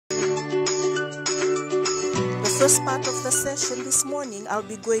first part of the session this morning, I'll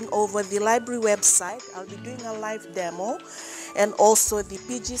be going over the library website. I'll be doing a live demo and also the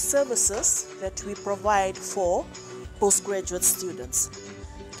PG services that we provide for postgraduate students.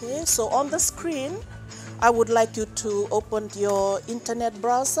 Okay, so on the screen, I would like you to open your internet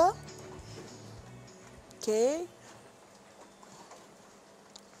browser. Okay.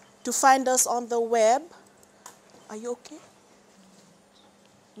 To find us on the web. Are you okay?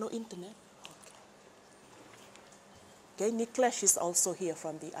 No internet? Okay, Niklesh is also here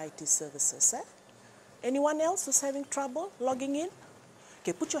from the IT services. Anyone else who's having trouble logging in?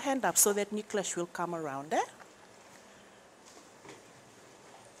 Okay, put your hand up so that Niklesh will come around.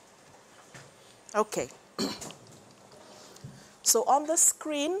 Okay. So on the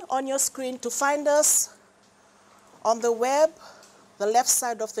screen, on your screen, to find us on the web, the left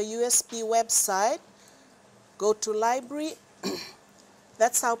side of the USP website, go to library.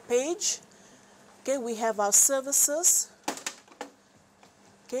 That's our page. Okay, we have our services.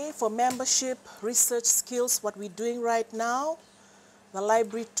 Okay, for membership, research skills, what we're doing right now, the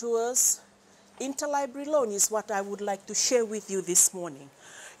library tours. Interlibrary loan is what I would like to share with you this morning.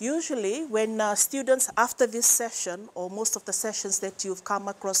 Usually, when students, after this session, or most of the sessions that you've come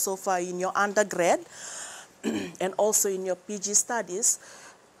across so far in your undergrad, and also in your PG studies,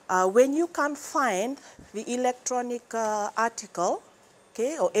 when you can't find the electronic article,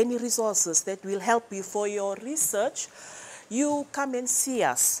 okay, or any resources that will help you for your research, you come and see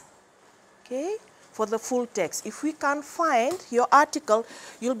us, okay, for the full text. If we can't find your article,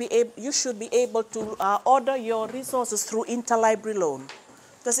 you should be able to order your resources through interlibrary loan.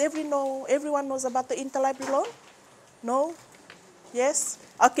 Does everyone knows about the interlibrary loan? No? Yes?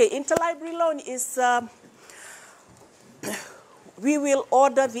 Okay, interlibrary loan is, we will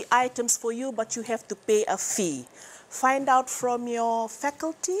order the items for you, but you have to pay a fee. Find out from your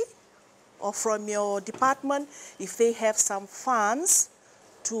faculty or from your department if they have some funds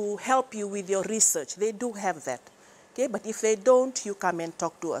to help you with your research. They do have that. Okay, but if they don't, you come and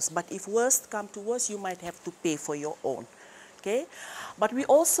talk to us. But if worst come to worst, you might have to pay for your own. Okay, but we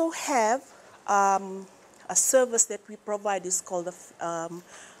also have a service that we provide is called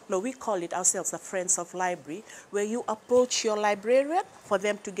we call it ourselves the Friends of Library, where you approach your librarian for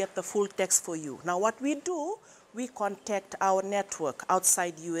them to get the full text for you. Now what we do, we contact our network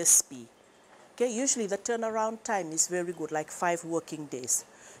outside USP. Okay, usually the turnaround time is very good, like 5 working days.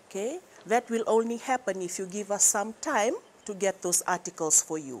 Okay, that will only happen if you give us some time to get those articles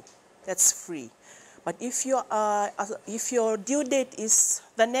for you. That's free. But if your due date is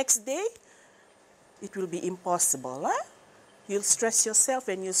the next day, it will be impossible. Huh? You'll stress yourself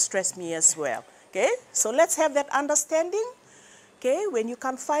and you'll stress me as well. Okay, so let's have that understanding. Okay, when you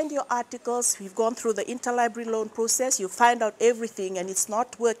can't find your articles, we've gone through the interlibrary loan process, you find out everything and it's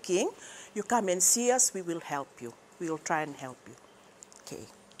not working, you come and see us, we will help you. We will try and help you. Okay,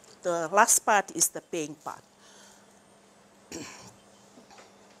 the last part is the paying part.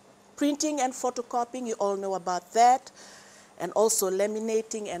 Printing and photocopying, you all know about that. And also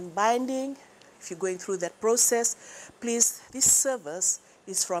laminating and binding, if you're going through that process, please, this service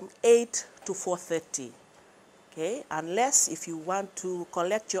is from 8 to 4:30. Okay, unless if you want to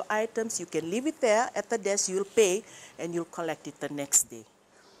collect your items, you can leave it there at the desk, you'll pay, and you'll collect it the next day.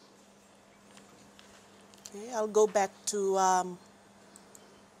 Okay, I'll go back to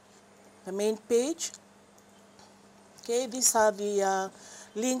the main page. Okay, these are the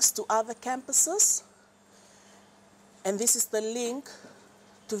links to other campuses. And this is the link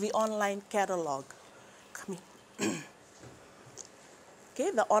to the online catalog. Come in.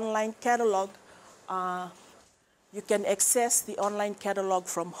 Okay, the online catalog. You can access the online catalog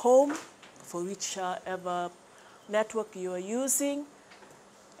from home for whichever network you are using.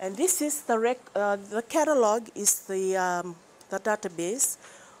 And this is the catalog is the database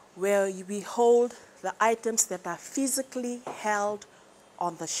where we hold the items that are physically held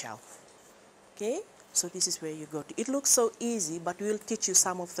on the shelf. Okay, so this is where you go to. It looks so easy, but we'll teach you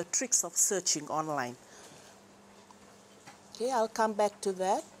some of the tricks of searching online. Okay, I'll come back to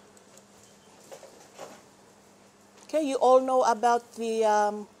that. Okay, you all know about the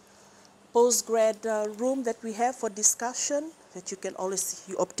postgrad room that we have for discussion, that you can always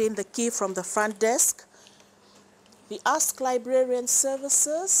obtain the key from the front desk. The Ask Librarian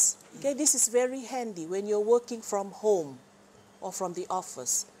services, okay, this is very handy when you're working from home or from the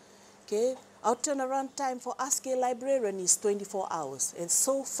office. Okay, our turnaround time for Ask a Librarian is 24 hours, and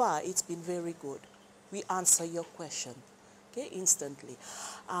so far it's been very good. We answer your question, okay, instantly.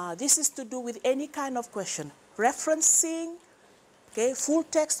 This is to do with any kind of question, referencing, okay, full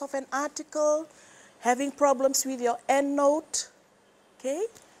text of an article, having problems with your EndNote, okay,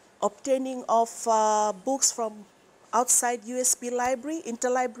 obtaining of books from outside USP library,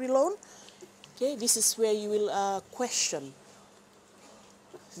 interlibrary loan. Okay, this is where you will question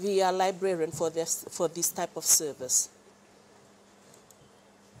the librarian for this type of service.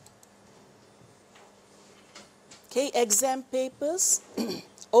 Okay, exam papers,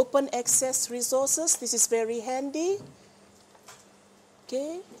 open access resources. This is very handy.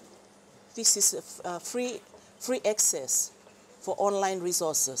 Okay, this is free access for online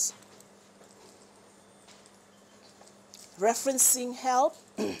resources. Referencing help.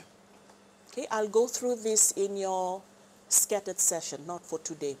 Okay, I'll go through this in your scattered session, not for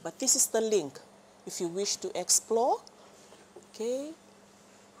today, but this is the link if you wish to explore. Okay,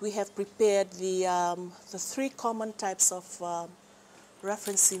 we have prepared the 3 common types of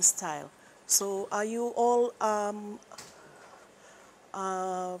referencing style. So are you all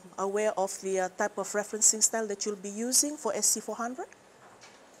aware of the type of referencing style that you'll be using for SC400?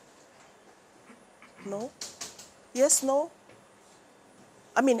 No? Yes, no?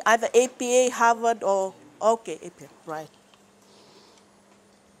 I mean, either APA, Harvard, or, okay, APA, right.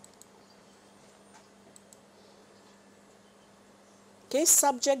 Okay,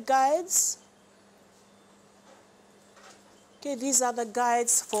 subject guides. Okay, these are the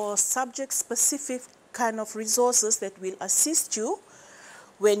guides for subject-specific kind of resources that will assist you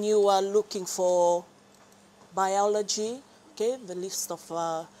when you are looking for biology. Okay, the list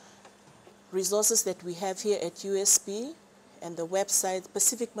of resources that we have here at USP and the website,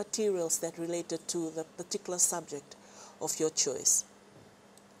 specific materials that related to the particular subject of your choice.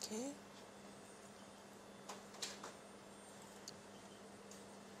 Okay.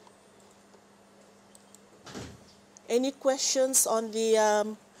 Any questions on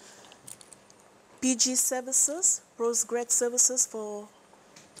the PG services, postgrad services for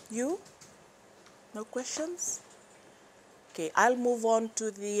you? No questions? Okay, I'll move on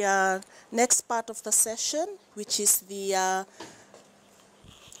to the next part of the session, which is the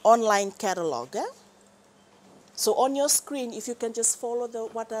online catalog. So on your screen, if you can just follow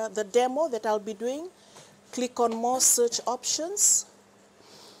the demo that I'll be doing, click on more search options.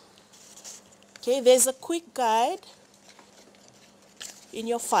 Okay, there's a quick guide in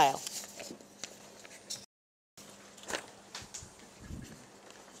your file.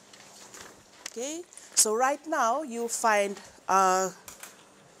 Okay, so right now you'll find a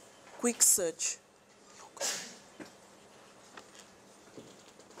quick search.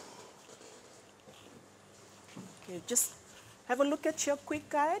 Okay, just have a look at your quick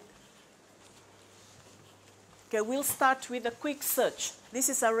guide. Okay, we'll start with a quick search. This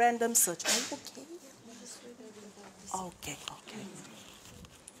is a random search. Are you okay? Okay, okay.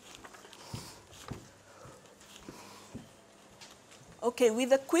 Okay,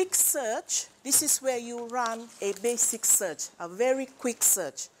 with a quick search, this is where you run a basic search, a very quick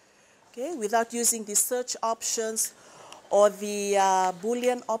search, okay, without using the search options or the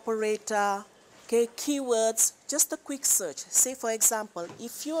Boolean operator, okay, keywords, just a quick search. Say, for example,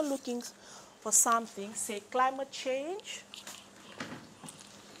 if you're looking for something, say climate change,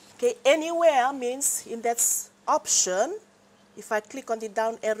 okay, anywhere means in that option, if I click on the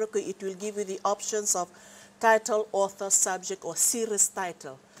down arrow, it will give you the options of title, author, subject, or series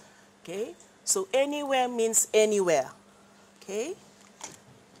title. Okay, so anywhere means anywhere. Okay.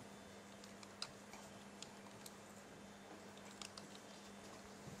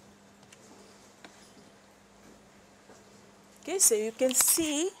 Okay, so you can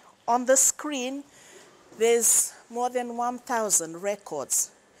see on the screen there's more than 1,000 records,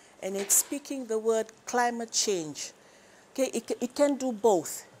 and it's speaking the word climate change. Okay, it can do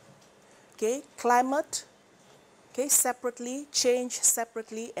both. Okay, climate, okay, separately, change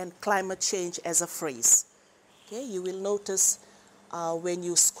separately, and climate change as a phrase. Okay, you will notice when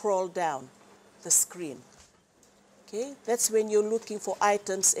you scroll down the screen. Okay, that's when you're looking for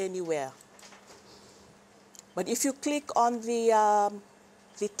items anywhere. But if you click on the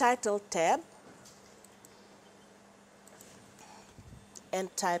title tab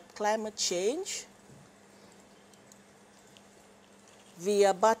and type climate change,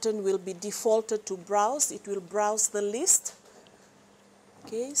 the button will be defaulted to browse. It will browse the list.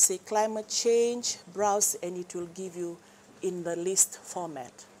 Okay, say climate change, browse, and it will give you in the list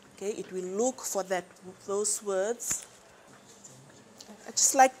format. Okay, it will look for those words. I'd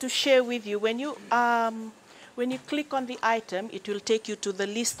just like to share with you, when you click on the item, it will take you to the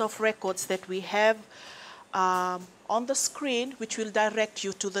list of records that we have on the screen, which will direct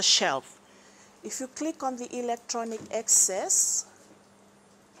you to the shelf. If you click on the electronic access,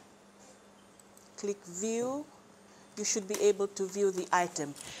 click view, you should be able to view the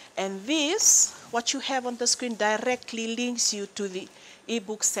item. And this, what you have on the screen, directly links you to the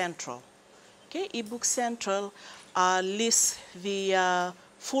eBook Central. Okay, eBook Central lists the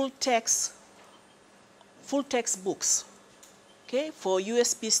full text books, okay, for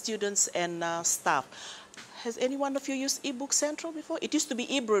USP students and staff. Has any one of you used eBook Central before? It used to be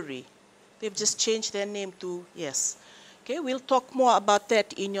eBrary. They've just changed their name to, yes. Okay, we'll talk more about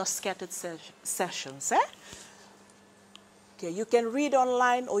that in your scattered sessions. Okay, you can read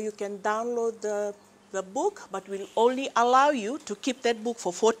online or you can download the book, but we'll only allow you to keep that book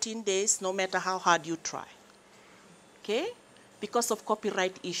for 14 days, no matter how hard you try. Okay, because of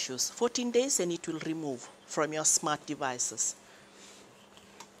copyright issues. 14 days and it will remove from your smart devices.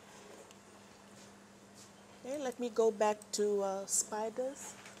 Okay, let me go back to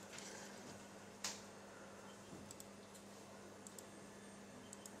spiders.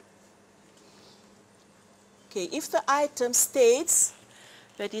 Okay, if the item states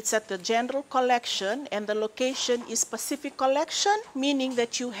that it's at the general collection and the location is Pacific Collection, meaning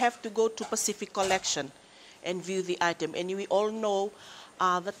that you have to go to Pacific Collection and view the item. And we all know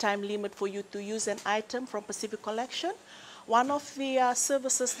the time limit for you to use an item from Pacific Collection. One of the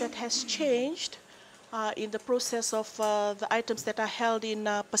services that has changed in the process of the items that are held in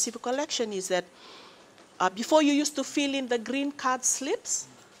Pacific Collection is that before you used to fill in the green card slips,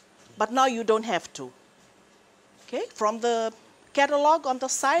 but now you don't have to. Okay, from the catalog on the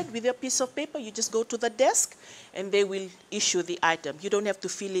side with your piece of paper, you just go to the desk and they will issue the item. You don't have to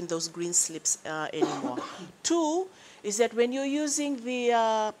fill in those green slips anymore. Two is that when you're using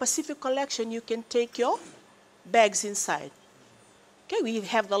the Pacific Collection, you can take your bags inside. Okay, we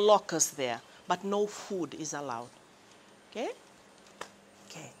have the lockers there, but no food is allowed. Okay?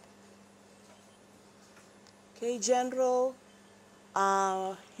 Okay. Okay, General,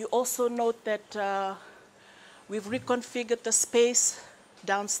 you also note that we've reconfigured the space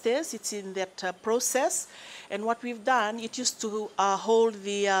downstairs. It's in that process. And what we've done, it used to hold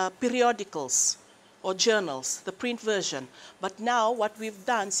the periodicals or journals, the print version. But now what we've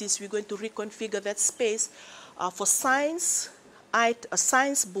done, since we're going to reconfigure that space, for science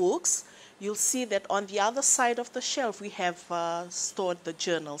books, you'll see that on the other side of the shelf, we have stored the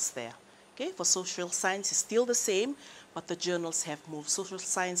journals there. Okay, for social science, it's still the same, but the journals have moved. Social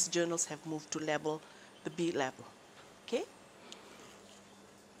science journals have moved to the B level. Okay?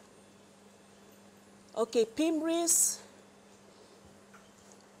 Okay, PIMRIS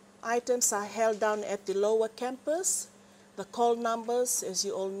items are held down at the lower campus. The call numbers, as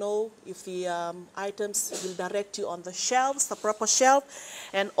you all know, if the items will direct you on the shelves, the proper shelf.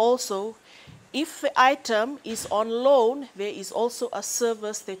 And also, if the item is on loan, there is also a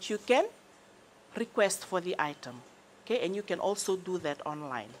service that you can request for the item. Okay, and you can also do that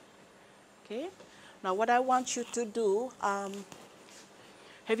online. Okay? Now, what I want you to do,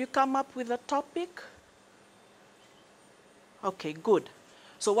 have you come up with a topic? Okay, good.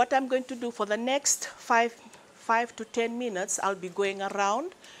 So what I'm going to do for the next 5 to 10 minutes, I'll be going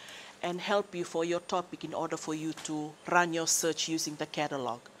around and help you for your topic in order for you to run your search using the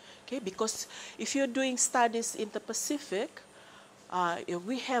catalog. Okay, because if you're doing studies in the Pacific,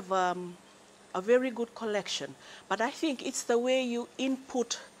 we have a very good collection. But I think it's the way you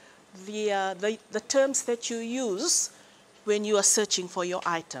input the terms that you use when you are searching for your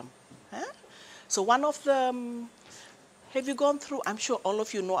item. So one of the, have you gone through, I'm sure all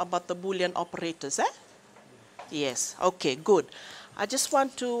of you know about the Boolean operators, Yes, okay, good. I just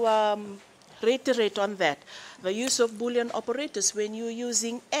want to reiterate on that. The use of Boolean operators, when you're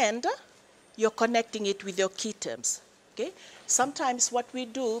using AND, you're connecting it with your key terms. Okay? Sometimes what we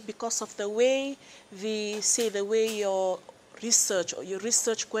do, because of the way the way your research or your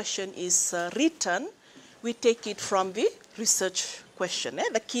research question is written, we take it from the research question,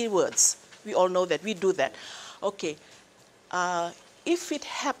 the keywords. We all know that, we do that. Okay, if it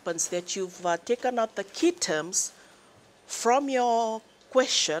happens that you've taken out the key terms from your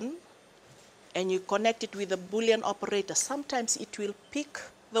question and you connect it with a Boolean operator, sometimes it will pick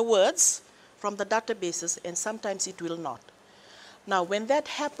the words from the databases and sometimes it will not. Now, when that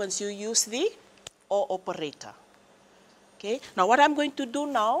happens, you use the OR operator. Okay. Now, what I'm going to do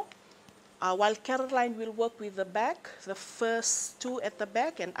now, while Caroline will work with the back, the first two at the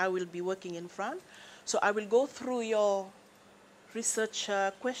back, and I will be working in front. So I will go through your research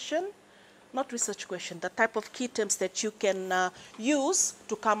question, not research question, the type of key terms that you can use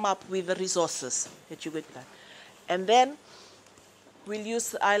to come up with the resources that you get. And then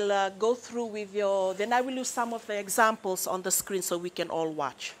I'll go through with then I will use some of the examples on the screen so we can all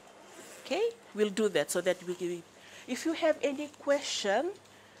watch. Okay? We'll do that so that if you have any question,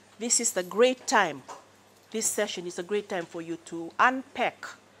 this is the great time. This session is a great time for you to unpack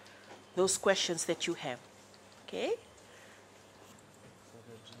those questions that you have. Okay?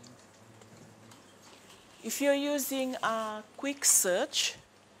 If you're using a quick search,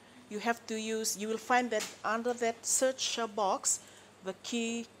 you will find that under that search box, the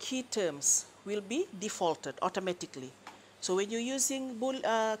key terms will be defaulted automatically. So when you're using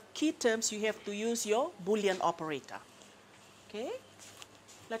key terms, you have to use your Boolean operator. Okay?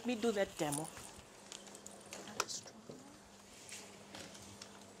 Let me do that demo.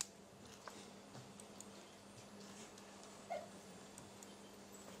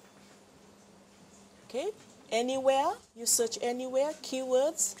 Okay? Anywhere, you search anywhere,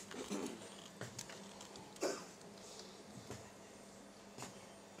 keywords.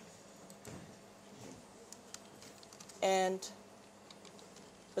 And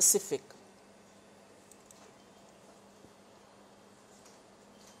Pacific.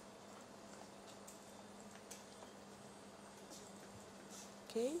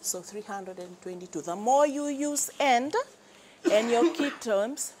 Okay, so 322. The more you use and your key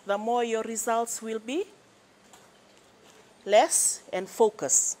terms, the more your results will be less and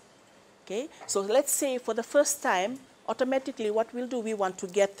focus. Okay, so let's say for the first time, automatically what we'll do, we want to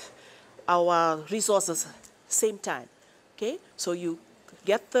get our resources same time. Okay, so you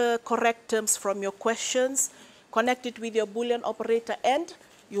get the correct terms from your questions, connect it with your Boolean operator, and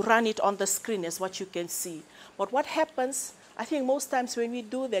you run it on the screen as what you can see. But what happens, I think most times when we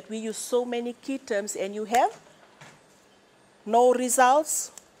do that, we use so many key terms and you have no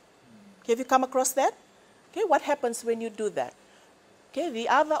results. Have you come across that? Okay, what happens when you do that? Okay, the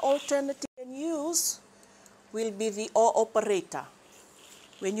other alternative you can use will be the OR operator.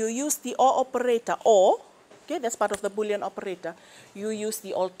 When you use the OR operator, or, okay, that's part of the Boolean operator, you use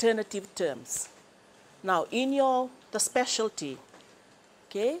the alternative terms. Now, in the specialty,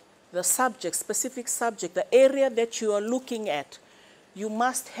 okay, the subject, specific subject, the area that you are looking at, you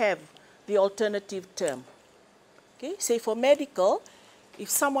must have the alternative term. Okay, say for medical, if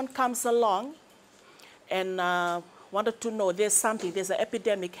someone comes along and wanted to know there's an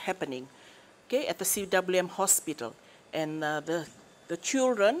epidemic happening, okay, at the CWM hospital, and the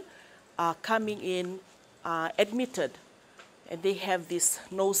children are coming in admitted, and they have this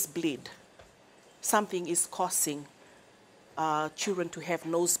nosebleed. Something is causing children to have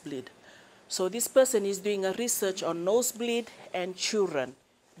nosebleed. So this person is doing a research on nosebleed and children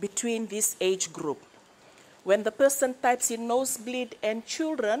between this age group. When the person types in nosebleed and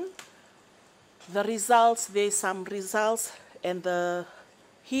children, there's some results, and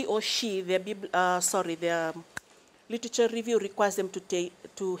he or she, their literature review requires them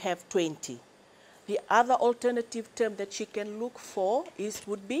to have 20. The other alternative term that she can look for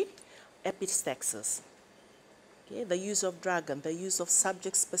would be epistaxis. Okay, the use of dragon, the use of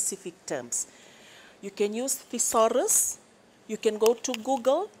subject-specific terms. You can use thesaurus. You can go to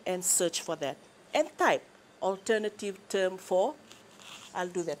Google and search for that and type alternative term for, I'll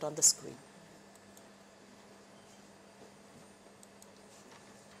do that on the screen.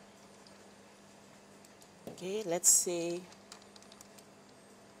 Okay, let's say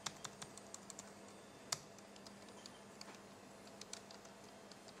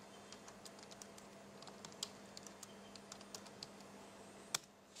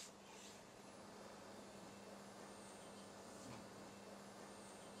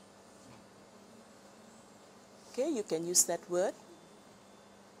okay, you can use that word.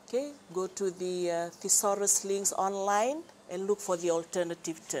 Okay, go to the thesaurus links online and look for the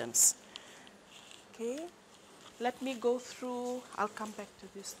alternative terms. Okay, let me go through, I'll come back to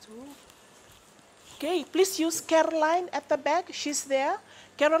this too. Okay, please use Caroline at the back, she's there.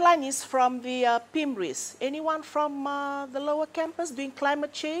 Caroline is from the PIMRIS. Anyone from the lower campus doing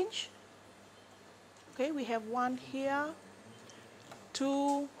climate change? Okay, we have 1 here,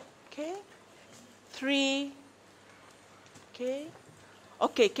 2, okay, 3, okay.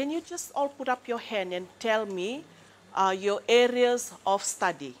 Okay, can you just all put up your hand and tell me your areas of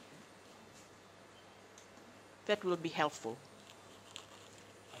study? That will be helpful.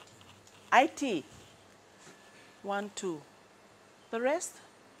 IT, 1, 2. The rest,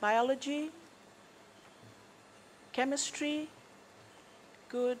 biology, chemistry,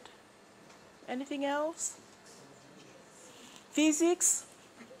 good. Anything else? Physics,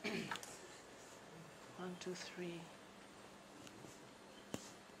 1, 2, 3.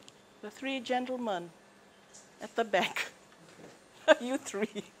 The 3 gentlemen at the back. You 3.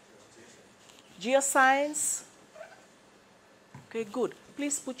 Geoscience. Okay, good.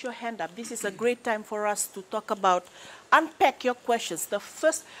 Please put your hand up. This is a great time for us to talk about, unpack your questions.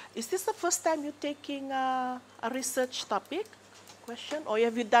 Is this the first time you're taking a research topic question, or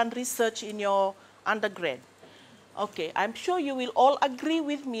have you done research in your undergrad? Okay, I'm sure you will all agree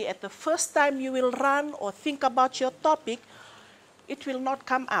with me at the first time you will run or think about your topic, it will not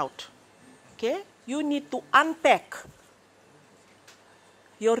come out, okay? you need to unpack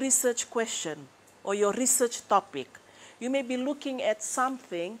your research question or your research topic. You may be looking at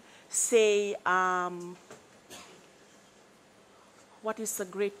something, say, what is a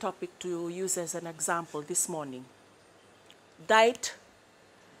great topic to use as an example this morning? Diet.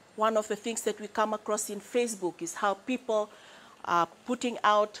 One of the things that we come across in Facebook is how people are putting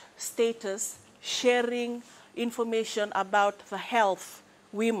out status, sharing information about the health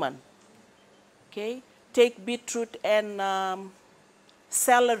women. Okay? Take beetroot and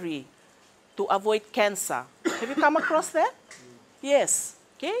celery to avoid cancer. Have you come across that? Yes.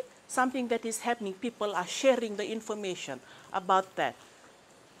 Okay? Something that is happening. People are sharing the information about that.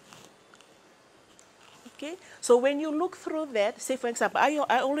 Okay? So when you look through that, say for example,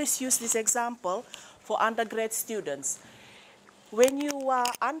 I always use this example for undergrad students. When you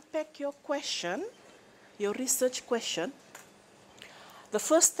unpack your question, your research question, the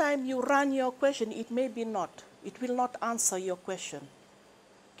first time you run your question, it may be not. It will not answer your question.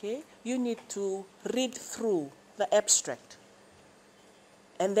 Okay? You need to read through the abstract.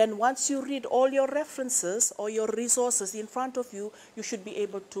 And then once you read all your references or your resources in front of you, you should be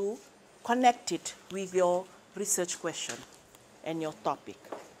able to connect it with your research question and your topic.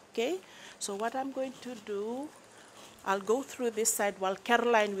 Okay? So what I'm going to do, I'll go through this side while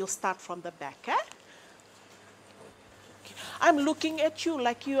Caroline will start from the back. Eh? Okay. I'm looking at you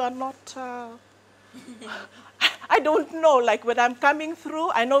like you are not... I don't know, like when I'm coming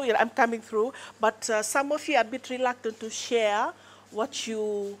through, I know I'm coming through, but some of you are a bit reluctant to share what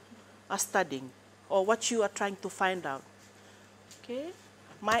you are studying or what you are trying to find out. Okay?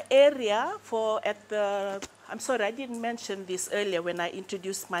 My area I'm sorry, I didn't mention this earlier when I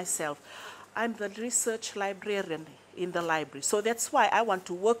introduced myself. I'm the research librarian in the library. So that's why I want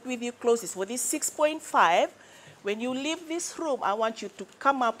to work with you closely. For this 6.5, when you leave this room, I want you to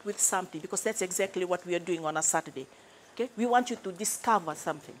come up with something, because that's exactly what we are doing on a Saturday. Okay? We want you to discover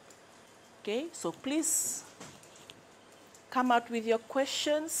something. Okay? So please come out with your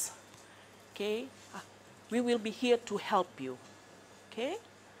questions. Okay? We will be here to help you. Okay?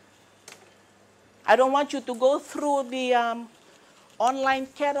 I don't want you to go through the online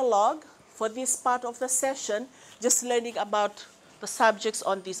catalog for this part of the session, just learning about the subjects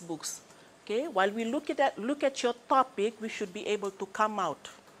on these books. Okay? While we look at your topic, we should be able to come out,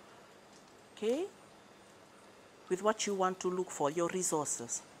 okay, with what you want to look for, your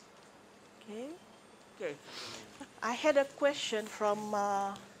resources. Okay? Okay. I had a question from...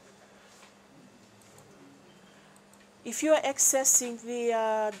 if you are accessing the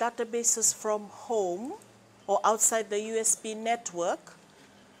databases from home or outside the USP network,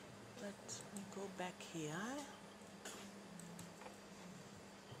 let me go back here.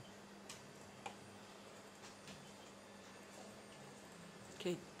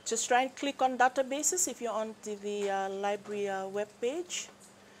 Okay, just try and click on databases if you're on the library web page.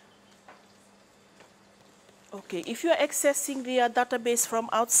 Okay, if you're accessing the database from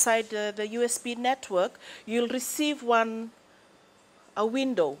outside the USP network, you'll receive a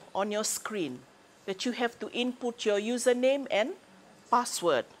window on your screen that you have to input your username and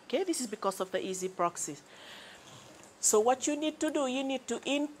password. Okay, this is because of the easy proxies. So what you need to do, you need to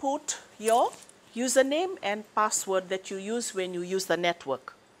input your username and password that you use when you use the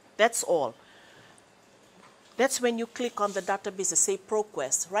network. That's all. That's when you click on the database, say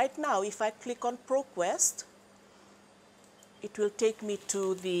ProQuest. Right now, if I click on ProQuest, it will take me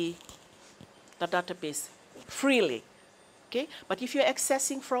to the database freely. Okay? But if you're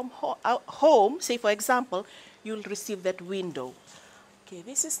accessing from home, say for example, you'll receive that window. Okay,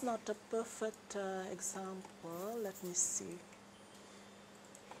 this is not a perfect example. Let me see.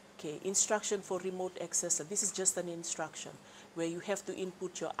 Okay, instruction for remote access. This is just an instruction where you have to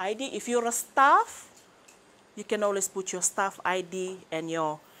input your ID. If you're a staff, you can always put your staff ID and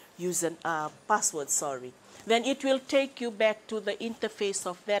your password, sorry. Then it will take you back to the interface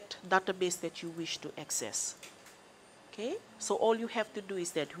of that database that you wish to access. Okay? So all you have to do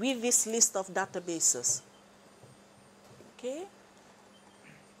is that with this list of databases. Okay?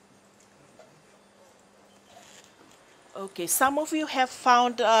 Okay, some of you have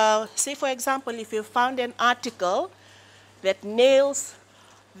found, say for example, if you found an article that nails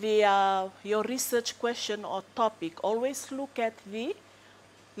your research question or topic, always look at the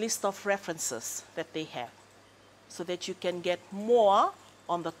list of references that they have, so that you can get more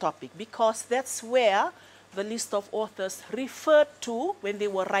on the topic, because that's where the list of authors referred to when they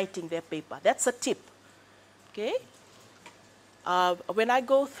were writing their paper. That's a tip. Okay? When I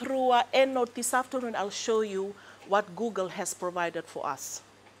go through EndNote this afternoon, I'll show you what Google has provided for us.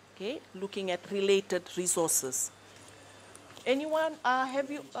 Okay? Looking at related resources. Anyone,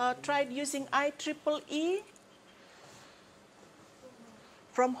 have you tried using IEEE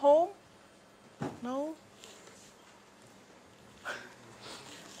from home? No?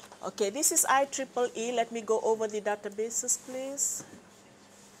 Okay, this is IEEE. Let me go over the databases, please.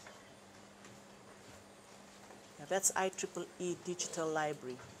 Yeah, that's IEEE Digital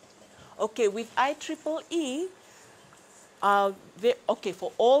Library. Okay, with IEEE, okay,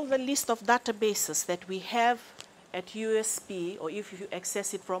 for all the list of databases that we have at USP, or if you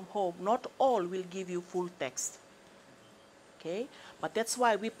access it from home, not all will give you full text. Okay, but that's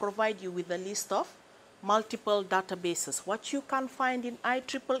why we provide you with a list of multiple databases. What you can find in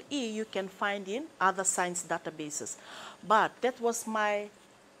IEEE, you can find in other science databases. But that was my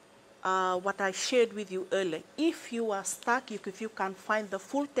what I shared with you earlier. If you are stuck, if you can't find the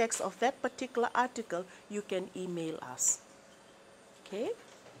full text of that particular article, you can email us. Okay,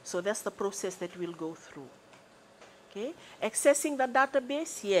 so that's the process that we'll go through. Okay, accessing the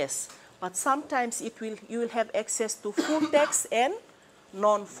database, yes, but sometimes you will have access to full text and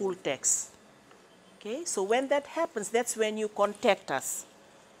non-full text. Okay, so when that happens, that's when you contact us.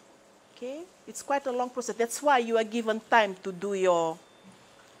 Okay, it's quite a long process. That's why you are given time to do your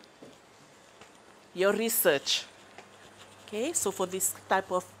research. Okay, so for this type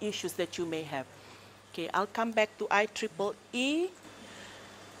of issues that you may have. Okay, I'll come back to IEEE.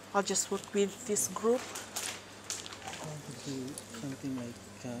 I'll just work with this group. Do something like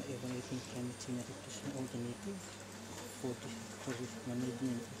evaluating climate change adaptation alternative for this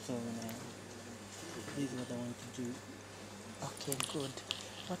management. So this is what I want to do. Okay, good.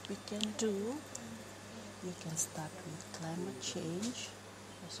 What we can do, you can start with climate change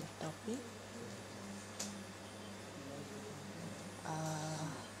as your topic.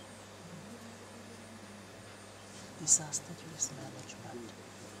 Disaster risk management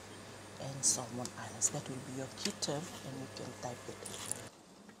and Solomon Islands. That will be your key term, and you can type it.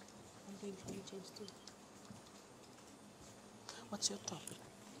 I'm doing climate change too. What's your topic?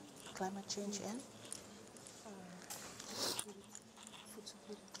 Climate change and? Food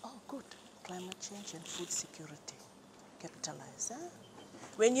security. Oh, good. Climate change and food security. Capitalize. Huh?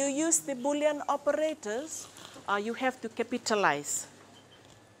 When you use the Boolean operators, you have to capitalize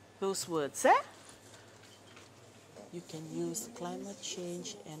those words. Eh? You can use climate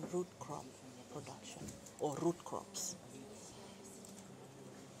change and root crop production, or root crops.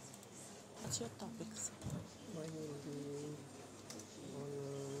 What's your topics? Mine will be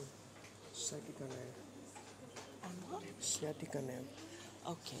on sciatica nerve. On what? Sciatica nerve.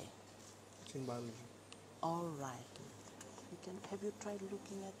 Okay. It's in biology. All right. Have you tried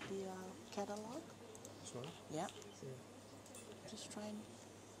looking at the catalog? This one? Yeah. Yeah. Just try and...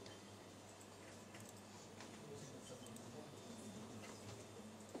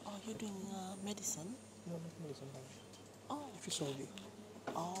 Oh, you're doing medicine? No, not medicine. Oh. Physiology.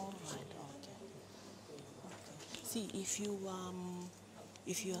 All right. Okay. Okay. See, if you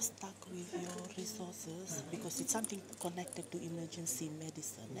are stuck with your resources, because it's something connected to emergency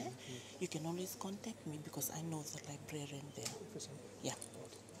medicine, you can always contact me because I know the librarian there. Yeah.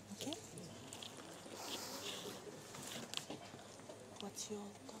 Okay. What's your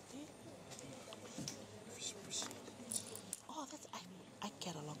topic? Oh, that's I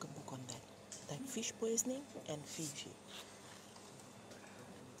catalog a book on that. Like fish poisoning and Fiji.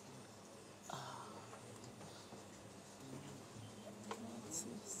 What's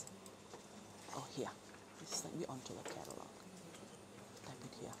this? Oh, here. This is like we're onto the catalog. Type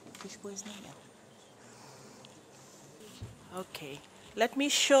it here. Fish poisoning. Yeah. Okay. Let me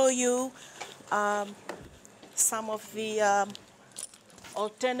show you some of the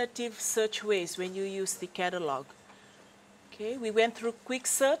alternative search ways when you use the catalog. Okay, we went through quick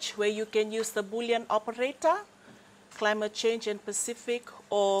search where you can use the Boolean operator, climate change and Pacific,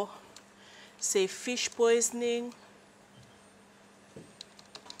 or say fish poisoning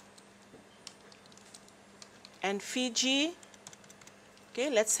and Fiji. Okay,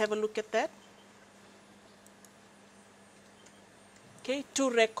 let's have a look at that. Okay, 2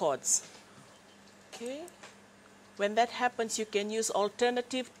 records. Okay, when that happens, you can use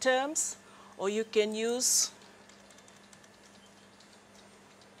alternative terms, or you can use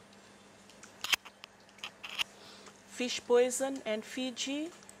fish poison and Fiji.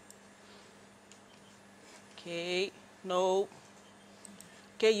 Okay, no.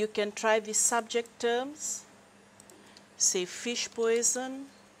 Okay, you can try the subject terms. Say fish poison.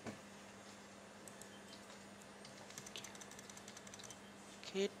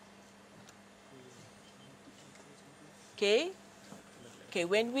 Okay. Okay. Okay,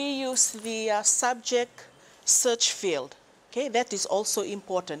 when we use the subject search field, okay, that is also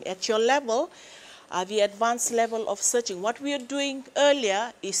important. At your level, the advanced level of searching. What we are doing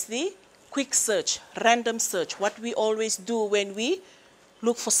earlier is the quick search, random search, what we always do when we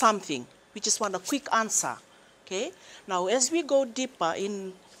look for something. We just want a quick answer. Okay? Now, as we go deeper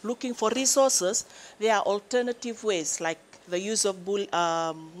in looking for resources, there are alternative ways, like the use of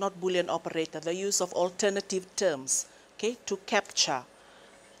not Boolean operator, the use of alternative terms, okay, to capture,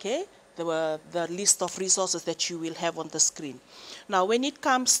 okay, the list of resources that you will have on the screen. Now, when it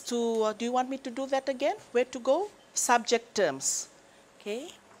comes to, do you want me to do that again? Where to go? Subject terms, okay.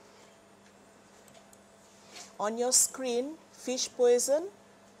 On your screen, fish poison,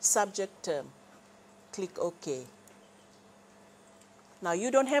 subject term. Click OK. Now,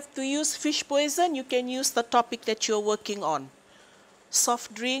 you don't have to use fish poison. You can use the topic that you're working on.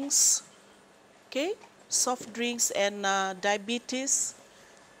 Soft drinks, okay? Soft drinks and diabetes,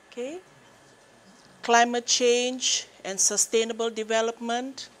 okay? Climate change and sustainable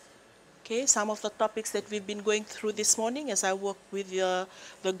development, okay? Some of the topics that we've been going through this morning as I work with the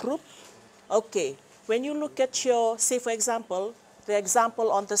group. Okay, when you look at your, say for example, the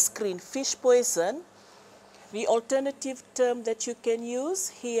example on the screen, fish poison, the alternative term that you can use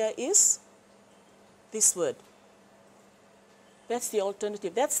here is this word. That's the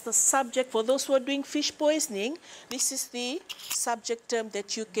alternative. That's the subject. For those who are doing fish poisoning, this is the subject term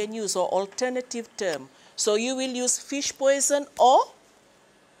that you can use, or alternative term. So you will use fish poison or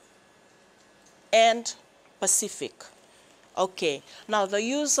and Pacific. Okay. Now the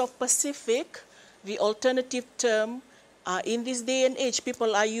use of Pacific, the alternative term, in this day and age,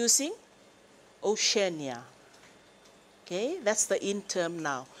 people are using Oceania. Okay, that's the in term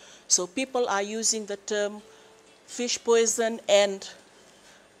now. So people are using the term fish poison and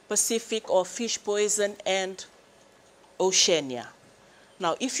Pacific, or fish poison and Oceania.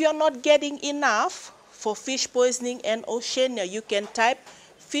 Now, if you're not getting enough for fish poisoning and Oceania, you can type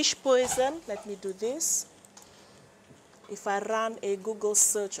fish poison. Let me do this. If I run a Google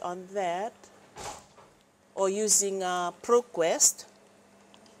search on that, or using ProQuest,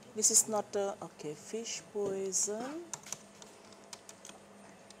 this is not a, okay, fish poison.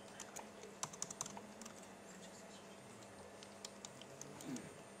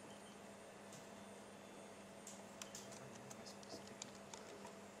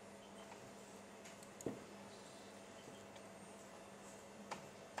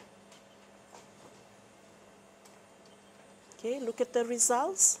 Okay, look at the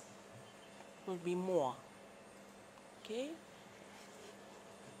results. Will be more. Okay.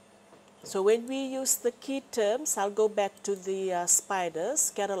 So when we use the key terms, I'll go back to the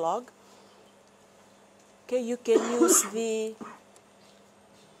spiders catalog. Okay, you can use the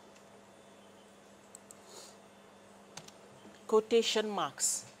quotation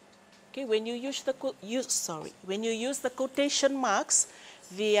marks. Okay, when you use the when you use the quotation marks,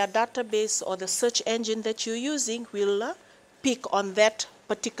 the database or the search engine that you're using will pick on that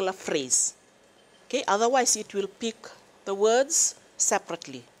particular phrase. Okay, otherwise it will pick the words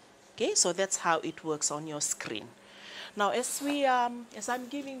separately. Okay, so that's how it works on your screen. Now, as I'm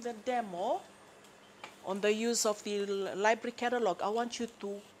giving the demo on the use of the library catalog, I want you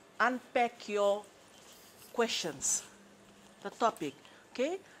to unpack your questions, the topic.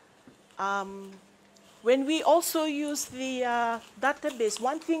 Okay. When we also use the database,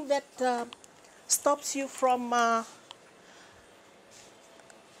 one thing that stops you from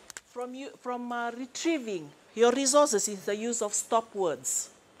retrieving your resources is the use of stop words.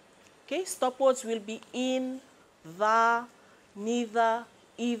 Okay, stop words will be in, the, neither,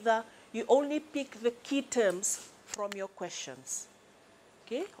 either. You only pick the key terms from your questions,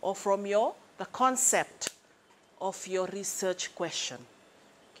 okay, or from the concept of your research question.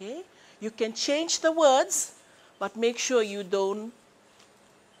 Okay, you can change the words, but make sure you don't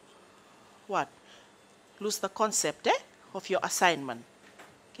lose the concept of your assignment.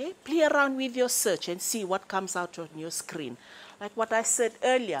 Okay, play around with your search and see what comes out on your screen. Like what I said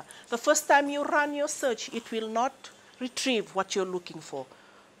earlier, the first time you run your search, it will not retrieve what you're looking for.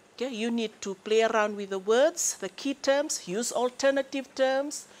 Okay, you need to play around with the words, the key terms, use alternative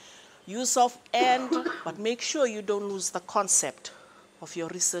terms, use of and, but make sure you don't lose the concept of your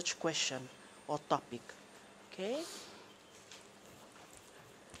research question or topic. Okay?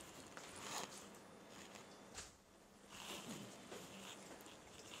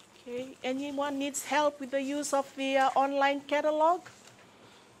 Okay, anyone needs help with the use of the online catalog?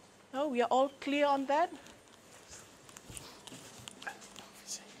 No, we are all clear on that?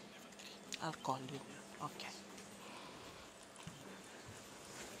 I'll call you. Okay.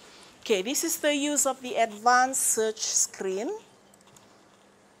 Okay, this is the use of the advanced search screen.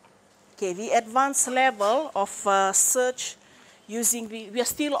 Okay, the advanced level of search we are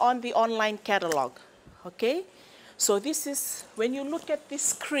still on the online catalog, okay? So this is, when you look at this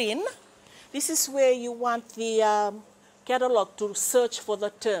screen, this is where you want the catalog to search for the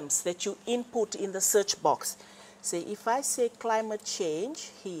terms that you input in the search box. Say, if I say climate change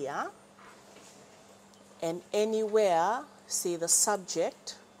here, and anywhere, say the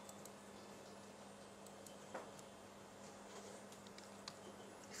subject,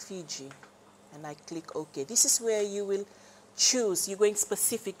 Fiji, and I click OK. This is where you will choose, you're going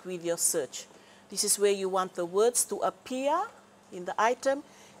specific with your search. This is where you want the words to appear in the item,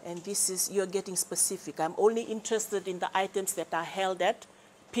 and this is, you're getting specific. I'm only interested in the items that are held at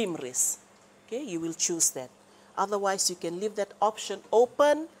PIMRIS. Okay, you will choose that. Otherwise, you can leave that option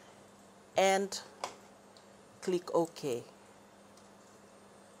open and click OK.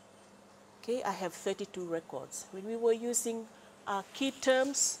 Okay, I have 32 records. When we were using key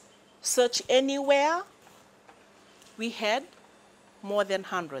terms, search anywhere, we had more than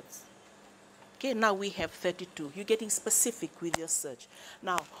hundreds. Okay, now we have 32. You're getting specific with your search.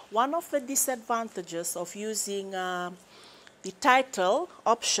 Now, one of the disadvantages of using the title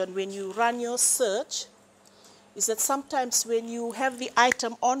option when you run your search is that sometimes when you have the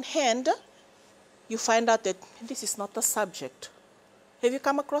item on hand, you find out that this is not the subject. Have you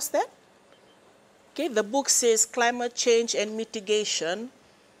come across that? Okay, the book says climate change and mitigation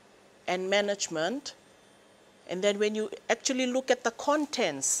and management. And then when you actually look at the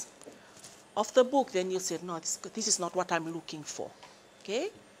contents of the book, then you say, no, this is not what I'm looking for. Okay?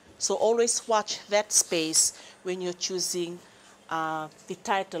 So always watch that space when you're choosing the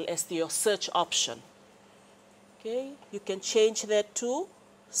title as your search option. Okay? You can change that to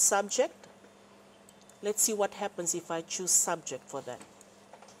subject. Let's see what happens if I choose subject for that.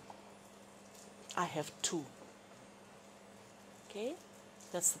 I have 2. Okay?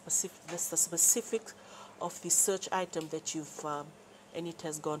 That's the specific of the search item that you've, and it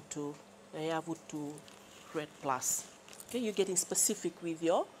has gone to Yahoo to Red Plus. Okay, you're getting specific with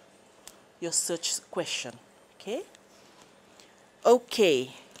your search question. Okay?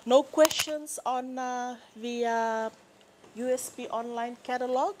 Okay, no questions on the USP online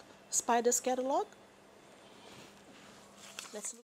catalog, Spider's catalog? Let's look.